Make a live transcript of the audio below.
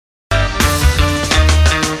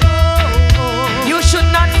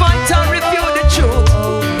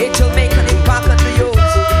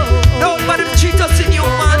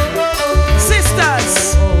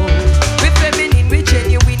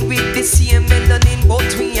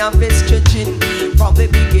have estrogen. From the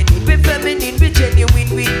beginning, we feminine, we genuine,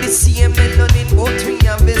 with the same melanin, but we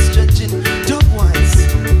have estrogen. Dubwise,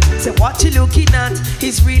 say what you looking at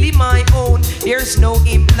is really my own. There's no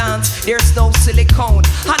implants, there's no silicone.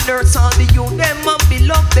 I nurse all the youth, them and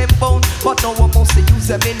below them bone, but no one wants to use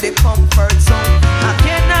them in the comfort zone. I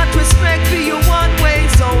cannot respect for you one-way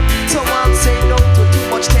zone, so I'll say no to too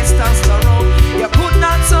much testosterone. You could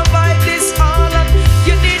not survive this all up.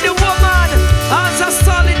 You need a woman as a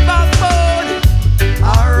solid backbone. A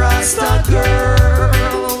Rasta girl,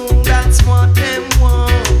 that's what them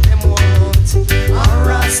want, them want. A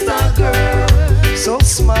Rasta girl, so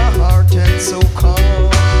smart and so calm.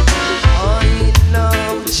 I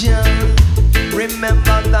love you.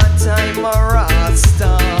 Remember that time, a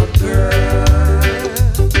Rasta girl,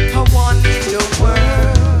 I want in the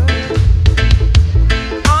world.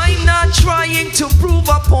 I'm not trying to prove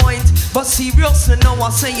a point, but seriously now I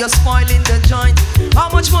say you're spoiling the joint. How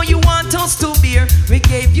much more you want us to bear? We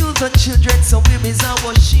gave you the children, so we is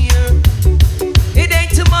our share. It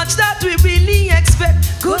ain't too much that we really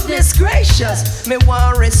expect. Goodness gracious, me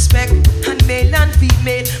want respect. And male and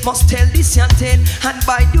female must tell this and tell. And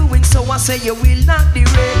by doing so I say you will not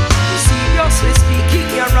derail. Seriously speaking,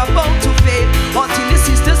 you're about to fail, until the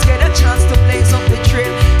sisters get a chance to blaze up the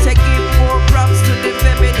trail. To give more props to the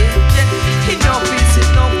feminine. Enough is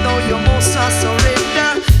enough, now you must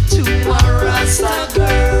surrender to a Rasta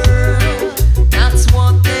girl. That's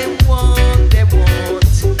what they want, they want.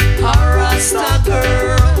 A Rasta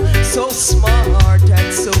girl, so smart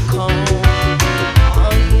and so calm.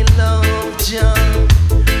 I love you.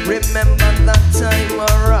 Remember that time, a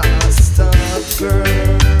Rasta girl.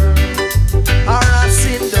 A Rasta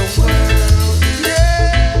in the world,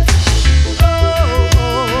 yeah. Oh,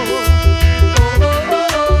 oh, oh,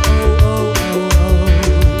 oh,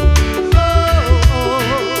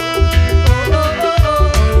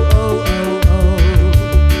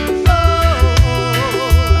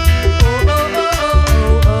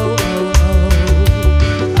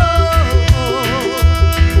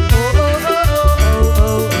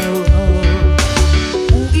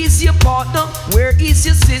 where is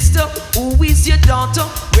your sister? Who is your daughter?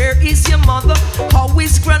 Where is your mother? How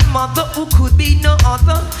is grandmother? Who could be no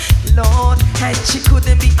other? Lord, and she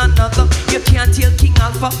couldn't be another. You can't tell King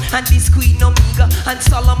Alpha and this Queen Omega, and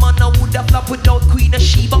Solomon would have flop without Queen of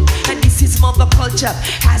Sheba. And this is mother culture,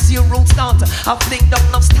 as your roots starter. I fling down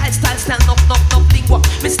enough style, enough lingua.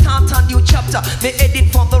 Me start a new chapter, me edit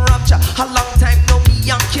for the rapture. A long time now me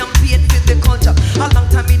young campaign with the culture. A long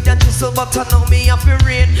time me done just but I know me have to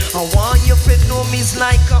rain. I want you to know me's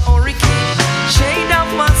like a hurricane. Shade of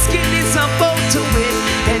my skin is about to win.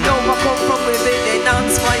 They know I come from within, they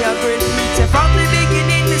dance fire grin. Say from the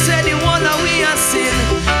beginning, me say the one that we are sin.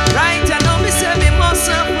 Right, I know me say me must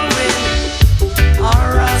have to win. A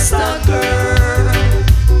Rasta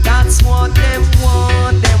girl, that's what them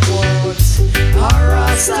want, them want. A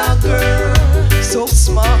Rasta girl, so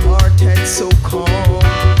smart and so calm.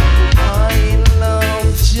 I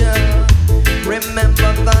love you.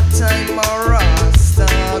 Remember that time, a Rasta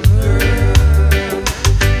girl,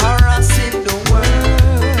 a Rasta in the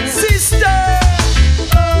world, sister.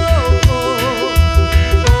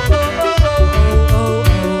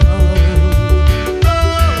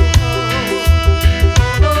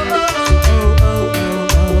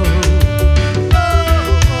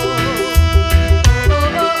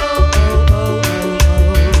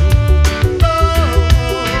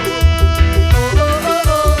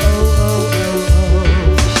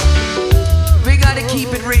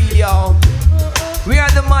 We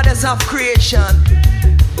are the mothers of creation.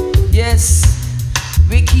 Yes,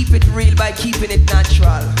 we keep it real by keeping it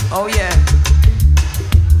natural. Oh yeah.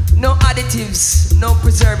 No additives, no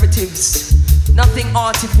preservatives, nothing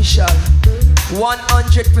artificial.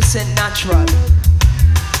 100% natural.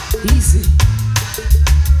 Easy.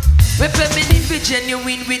 We're feminine, we're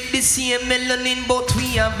genuine, with the same melanin, but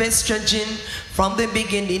we have estrogen. From the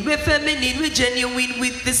beginning, we're feminine, we're genuine,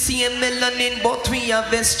 with the same melanin, but we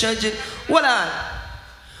have estrogen. Hold on.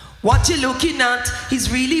 What you're looking at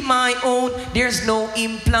is really my own. There's no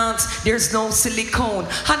implants, there's no silicone.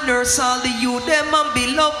 I nurse all the youth, them and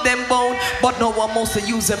beloved them bone, but no one wants to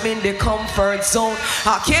use them in the comfort zone.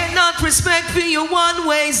 I cannot respect for your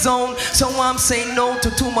one-way zone, so I'm saying no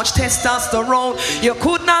to too much testosterone. You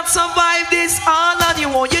could not survive this all on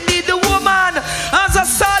your own. You need the woman as a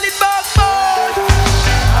solid backbone.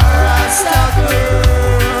 A Rasta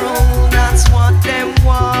girl, that's what them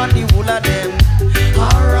want, the whole of them. A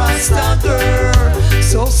Rasta girl,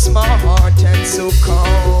 so smart and so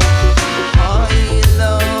calm. I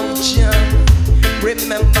love you.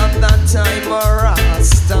 Remember that time, a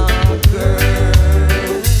Rasta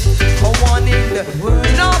girl.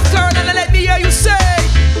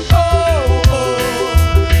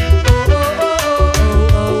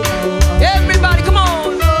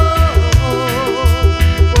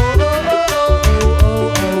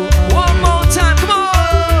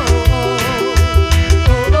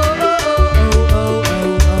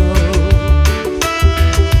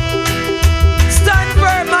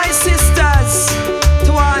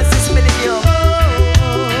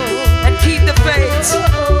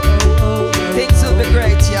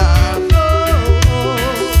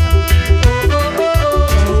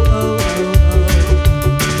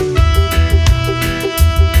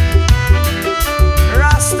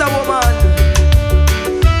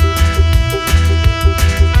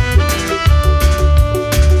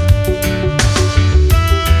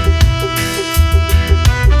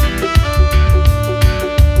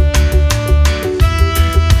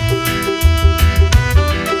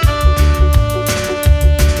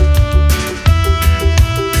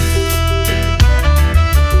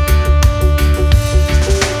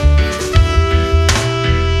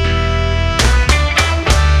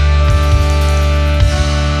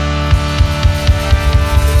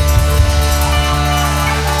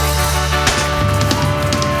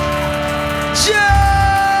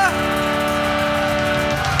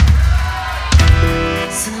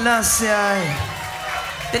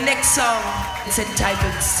 Selassie. The next song is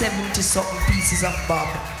entitled 70 something pieces of Bob.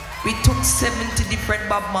 We took 70 different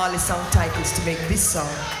Bob Marley song titles to make this song.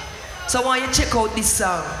 So I want you to check out this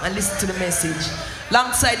song and listen to the message.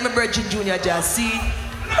 Alongside my Virgin Junior Jazz. See?